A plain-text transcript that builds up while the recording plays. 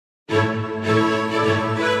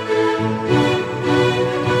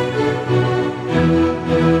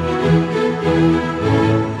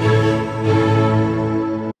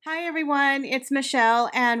it's Michelle,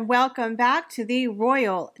 and welcome back to the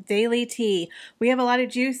Royal Daily Tea. We have a lot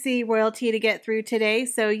of juicy royal tea to get through today,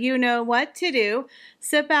 so you know what to do.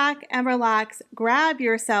 Sit back and relax, grab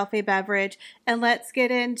yourself a beverage, and let's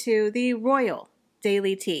get into the Royal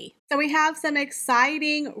Daily Tea. So we have some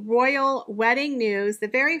exciting royal wedding news. The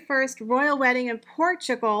very first royal wedding in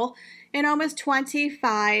Portugal in almost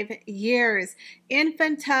 25 years.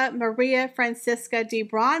 Infanta Maria Francisca de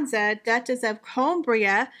Bragança, Duchess of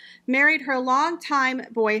Coimbra, married her longtime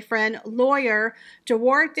boyfriend, lawyer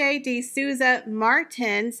Duarte de Sousa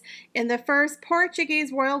Martins, in the first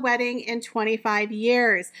Portuguese royal wedding in 25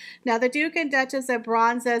 years. Now, the Duke and Duchess of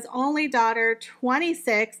Bragança's only daughter,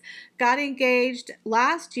 26, got engaged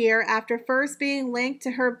last year after first being linked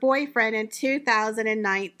to her boyfriend in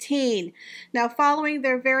 2019. Now, following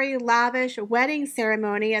their very lavish wedding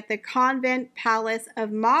ceremony at the convent palace of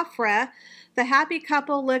Mafra, the happy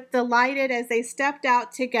couple looked delighted as they stepped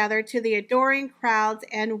out together to the adoring crowds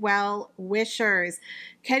and well-wishers.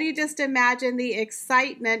 Can you just imagine the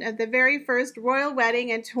excitement of the very first royal wedding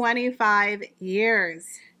in 25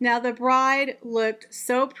 years? Now, the bride looked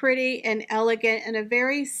so pretty and elegant in a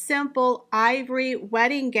very simple ivory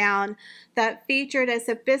wedding gown that featured a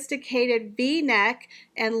sophisticated V-neck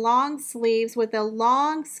and long sleeves with a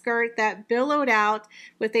long skirt that billowed out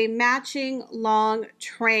with a matching long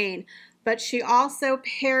train. But she also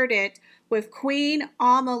paired it with Queen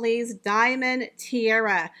Amelie's diamond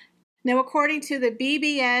tiara. Now, according to the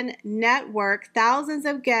BBN network, thousands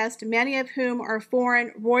of guests, many of whom are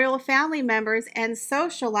foreign royal family members and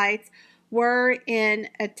socialites, were in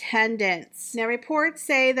attendance. Now, reports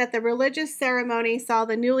say that the religious ceremony saw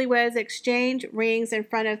the newlyweds exchange rings in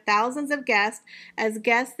front of thousands of guests, as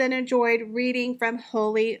guests then enjoyed reading from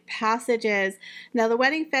holy passages. Now, the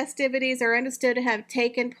wedding festivities are understood to have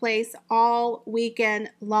taken place all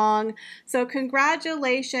weekend long, so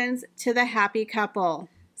congratulations to the happy couple.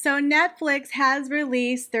 So Netflix has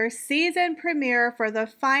released their season premiere for the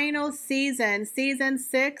final season, season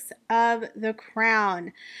 6 of The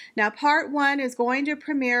Crown. Now, part 1 is going to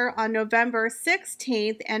premiere on November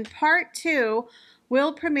 16th, and part 2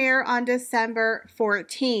 will premiere on December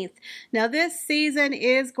 14th. Now, this season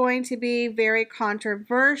is going to be very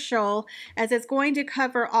controversial, as it's going to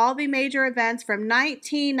cover all the major events from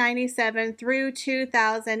 1997 through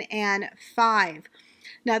 2005.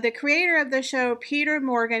 Now, the creator of the show, Peter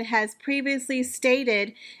Morgan, has previously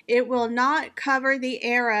stated it will not cover the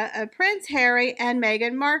era of Prince Harry and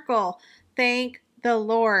Meghan Markle. Thank the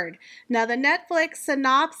Lord. Now, the Netflix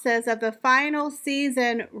synopsis of the final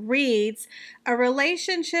season reads, a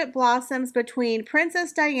relationship blossoms between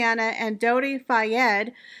Princess Diana and Dodi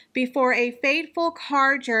Fayed before a fateful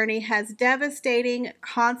car journey has devastating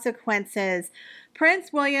consequences.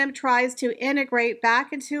 Prince William tries to integrate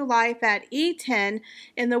back into life at Eton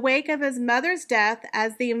in the wake of his mother's death,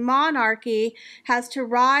 as the monarchy has to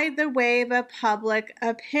ride the wave of public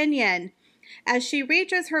opinion. As she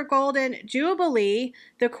reaches her golden jubilee,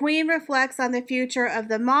 the Queen reflects on the future of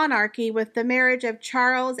the monarchy with the marriage of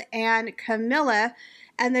Charles and Camilla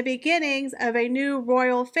and the beginnings of a new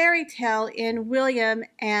royal fairy tale in William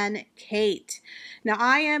and Kate. Now,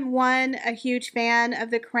 I am a huge fan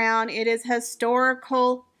of The Crown. It is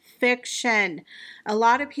historical fiction. A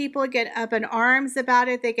lot of people get up in arms about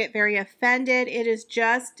it. They get very offended. It is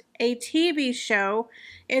just a TV show.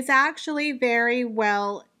 It's actually very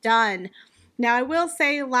well done. Now, I will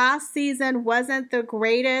say last season wasn't the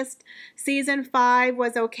greatest. Season 5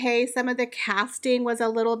 was okay. Some of the casting was a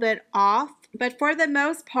little bit off. But for the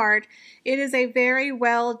most part, it is a very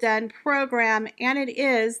well done program, and it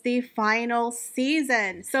is the final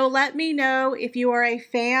season. So let me know if you are a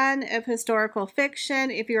fan of historical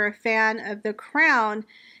fiction, if you're a fan of The Crown,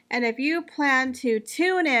 and if you plan to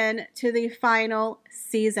tune in to the final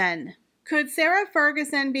season. Could Sarah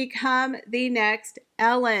Ferguson become the next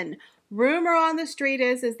Ellen? Rumor on the street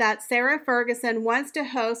is that Sarah Ferguson wants to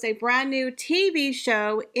host a brand new TV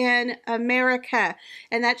show in America,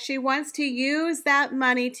 and that she wants to use that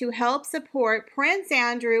money to help support Prince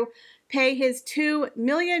Andrew pay his $2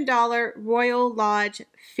 million Royal Lodge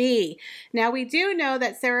fee. Now, we do know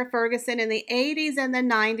that Sarah Ferguson in the 80s and the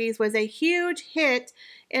 90s was a huge hit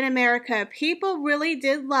in America. People really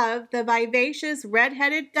did love the vivacious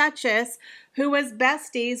red-headed Duchess, who was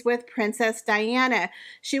besties with Princess Diana.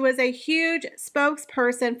 She was a huge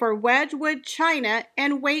spokesperson for Wedgwood China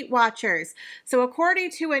and Weight Watchers. So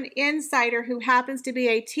according to an insider who happens to be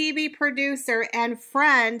a TV producer and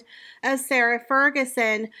friend of Sarah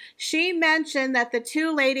Ferguson, she mentioned that the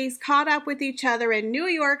two ladies caught up with each other in New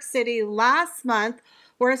York City last month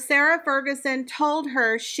where Sarah Ferguson told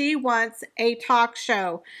her she wants a talk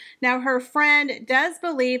show. Now, her friend does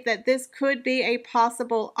believe that this could be a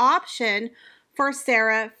possible option for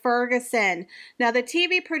Sarah Ferguson. Now, the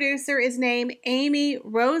TV producer is named Amy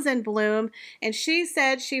Rosenblum, and she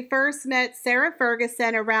said she first met Sarah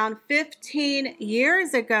Ferguson around 15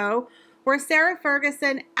 years ago, where Sarah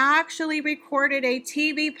Ferguson actually recorded a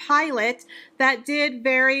TV pilot that did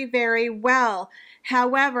very, very well.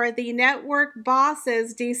 However, the network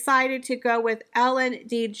bosses decided to go with Ellen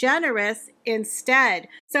DeGeneres instead.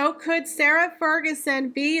 So could Sarah Ferguson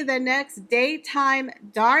be the next daytime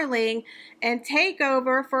darling and take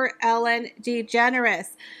over for Ellen DeGeneres?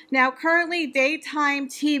 Now, currently daytime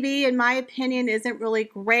TV, in my opinion, isn't really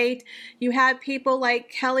great. You have people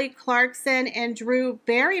like Kelly Clarkson and Drew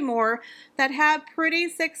Barrymore that have pretty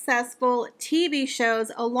successful TV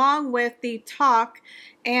shows along with The Talk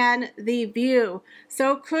and The View.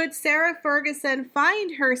 So could Sarah Ferguson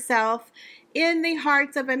find herself in the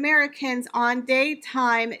hearts of Americans on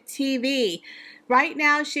daytime TV? Right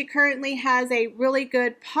now, she currently has a really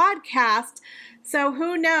good podcast. So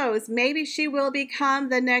who knows? Maybe she will become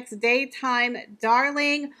the next daytime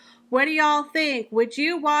darling. What do y'all think? Would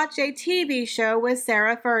you watch a TV show with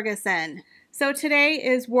Sarah Ferguson? So today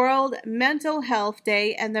is World Mental Health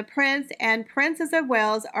Day, and the Prince and Princess of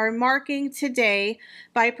Wales are marking today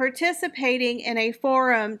by participating in a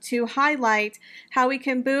forum to highlight how we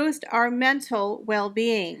can boost our mental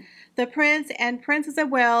well-being. The Prince and Princess of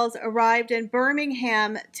Wales arrived in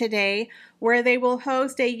Birmingham today, where they will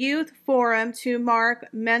host a youth forum to mark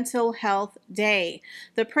Mental Health Day.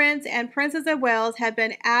 The Prince and Princess of Wales have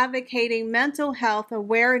been advocating mental health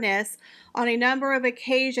awareness on a number of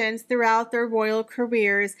occasions throughout their royal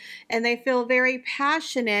careers, and they feel very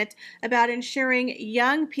passionate about ensuring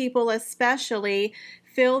young people especially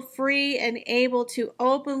feel free and able to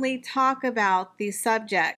openly talk about the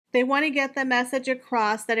subject. They want to get the message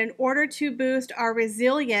across that in order to boost our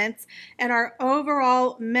resilience and our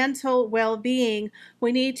overall mental well-being,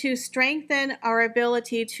 we need to strengthen our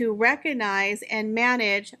ability to recognize and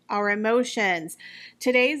manage our emotions.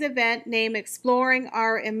 Today's event, named Exploring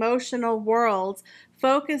Our Emotional Worlds,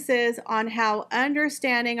 focuses on how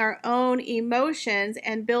understanding our own emotions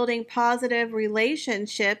and building positive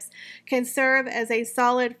relationships can serve as a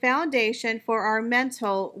solid foundation for our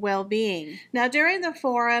mental well-being. Now, during the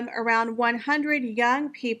forum, around 100 young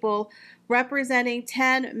people representing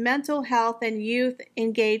 10 mental health and youth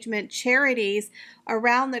engagement charities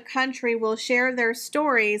around the country will share their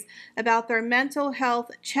stories about their mental health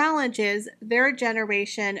challenges their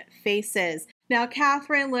generation faces. Now,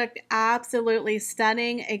 Catherine looked absolutely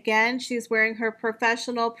stunning. Again, she's wearing her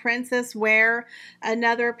professional princess wear,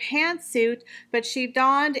 another pantsuit, but she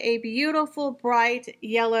donned a beautiful bright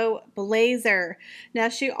yellow blazer. Now,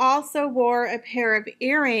 she also wore a pair of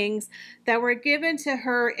earrings that were given to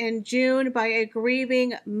her in June by a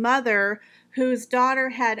grieving mother whose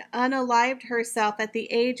daughter had unalived herself at the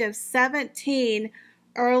age of 17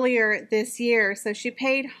 earlier this year. So she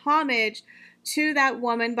paid homage to that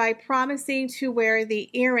woman by promising to wear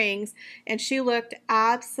the earrings, and she looked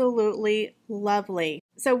absolutely lovely.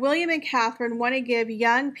 So William and Catherine want to give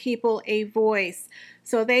young people a voice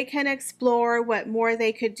so they can explore what more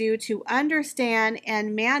they could do to understand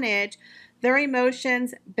and manage their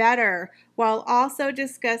emotions better, while also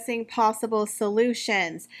discussing possible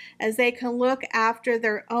solutions as they can look after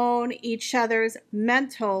their own, each other's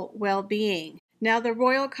mental well-being. Now, the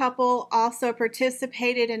royal couple also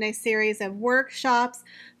participated in a series of workshops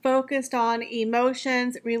focused on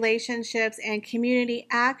emotions, relationships, and community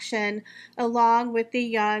action along with the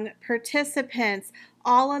young participants.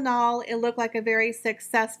 All in all, it looked like a very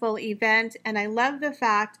successful event, and I love the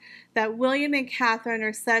fact that William and Catherine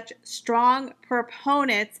are such strong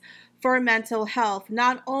proponents for mental health,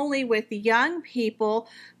 not only with young people,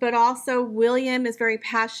 but also William is very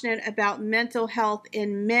passionate about mental health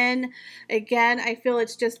in men. Again, I feel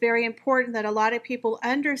it's just very important that a lot of people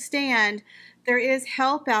understand there is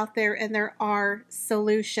help out there and there are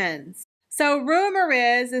solutions. So rumor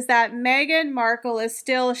is that Meghan Markle is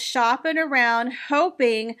still shopping around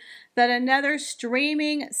hoping that another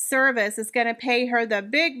streaming service is going to pay her the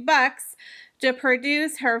big bucks to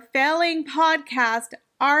produce her failing podcast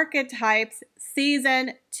Archetypes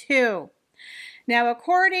Season 2. Now,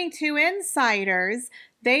 according to insiders,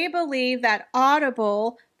 they believe that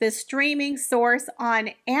Audible, the streaming source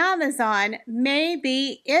on Amazon, may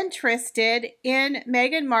be interested in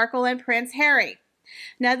Meghan Markle and Prince Harry.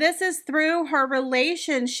 Now, this is through her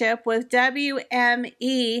relationship with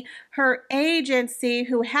WME, her agency,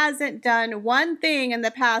 who hasn't done one thing in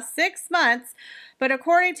the past 6 months But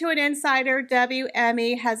according to an insider,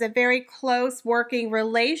 WME has a very close working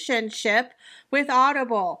relationship with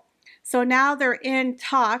Audible. So now they're in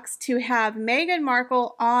talks to have Meghan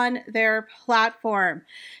Markle on their platform.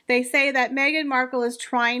 They say that Meghan Markle is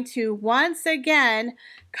trying to once again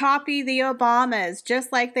copy the Obamas,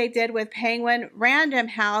 just like they did with Penguin Random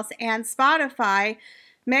House and Spotify.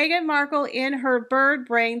 Meghan Markle, in her bird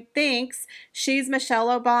brain, thinks she's Michelle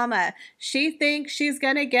Obama. She thinks she's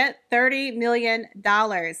going to get $30 million.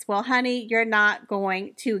 Well, honey, you're not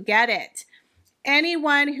going to get it.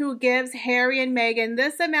 Anyone who gives Harry and Meghan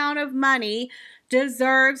this amount of money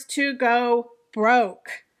deserves to go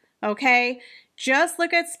broke, okay? Just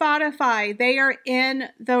look at Spotify. They are in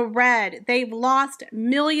the red. They've lost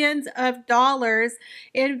millions of dollars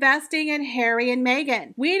investing in Harry and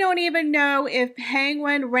Meghan. We don't even know if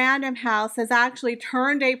Penguin Random House has actually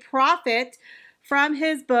turned a profit from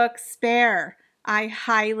his book Spare. I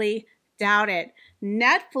highly doubt it.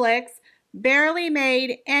 Netflix barely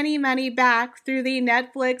made any money back through the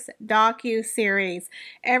Netflix docu-series.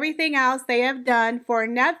 Everything else they have done for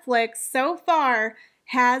Netflix so far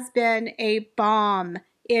has been a bomb.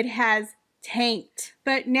 It has tanked.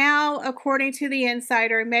 But now, according to the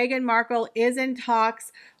insider, Meghan Markle is in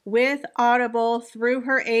talks with Audible through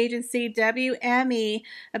her agency WME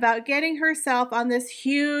about getting herself on this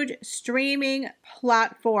huge streaming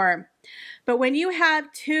platform. But when you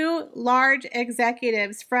have two large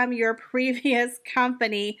executives from your previous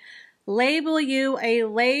company label you a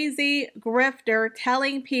lazy grifter,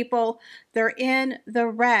 telling people they're in the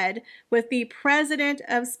red, with the president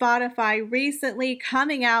of Spotify recently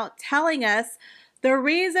coming out telling us the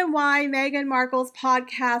reason why Meghan Markle's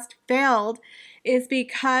podcast failed is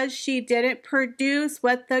because she didn't produce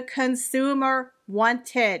what the consumer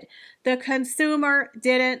wanted. The consumer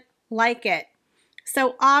didn't like it.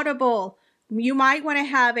 So Audible, you might want to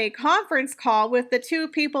have a conference call with the two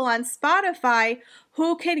people on Spotify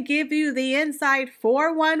who can give you the inside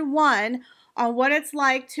 411 on what it's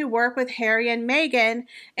like to work with Harry and Meghan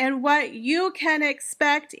and what you can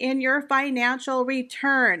expect in your financial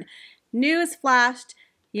return. Newsflash,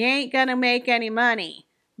 you ain't gonna make any money.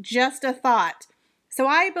 Just a thought. So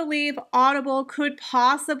I believe Audible could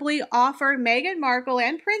possibly offer Meghan Markle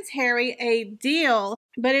and Prince Harry a deal,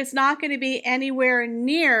 but it's not going to be anywhere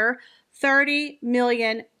near $30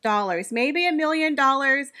 million. Maybe $1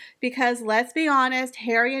 million, because let's be honest,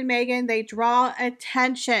 Harry and Meghan, they draw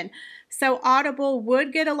attention. So Audible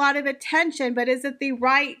would get a lot of attention, but is it the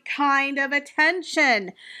right kind of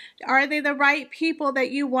attention? Are they the right people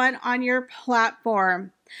that you want on your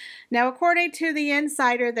platform? Now, according to the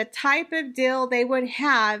insider, the type of deal they would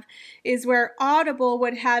have is where Audible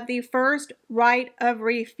would have the first right of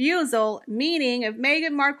refusal, meaning if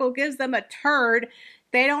Meghan Markle gives them a turd,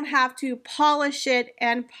 they don't have to polish it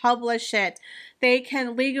and publish it. They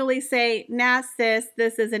can legally say, nah, sis,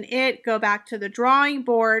 this isn't it, go back to the drawing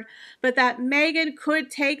board. But that Meghan could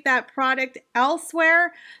take that product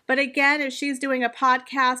elsewhere. But again, if she's doing a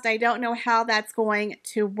podcast, I don't know how that's going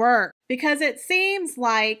to work. Because it seems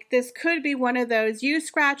like this could be one of those you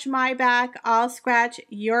scratch my back, I'll scratch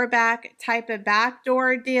your back type of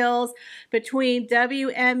backdoor deals between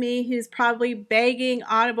WME, who's probably begging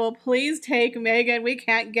Audible, please take Meghan, we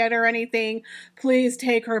can't get her anything, please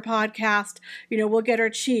take her podcast, you know, we'll get her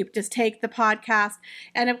cheap, just take the podcast.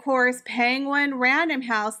 And of course, Penguin Random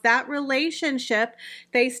House, that relationship,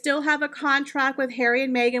 they still have a contract with Harry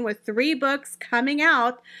and Meghan with 3 books coming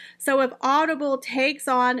out. So if Audible takes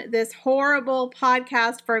on this horrible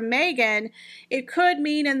podcast for Meghan, it could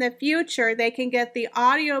mean in the future they can get the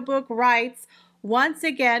audiobook rights once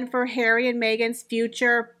again for Harry and Meghan's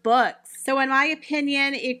future books. So in my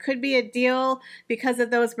opinion, it could be a deal because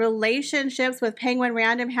of those relationships with Penguin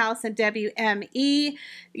Random House and WME.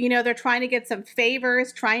 You know, they're trying to get some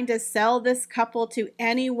favors, trying to sell this couple to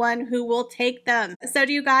anyone who will take them. So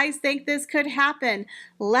do you guys think this could happen?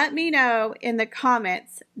 Let me know in the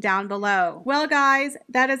comments down below. Well, guys,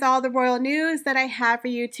 that is all the royal news that I have for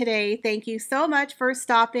you today. Thank you so much for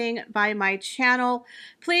stopping by my channel.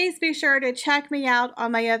 Please be sure to check me out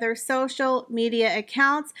on my other social media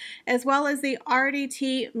accounts, as well as the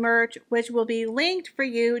RDT merch, which will be linked for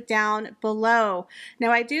you down below.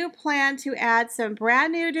 Now, I do plan to add some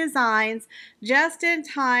brand new designs just in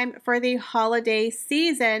time for the holiday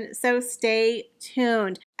season, so stay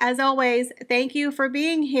tuned. As always, thank you for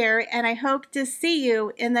being here, and I hope to see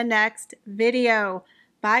you in the next video.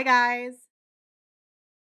 Bye, guys.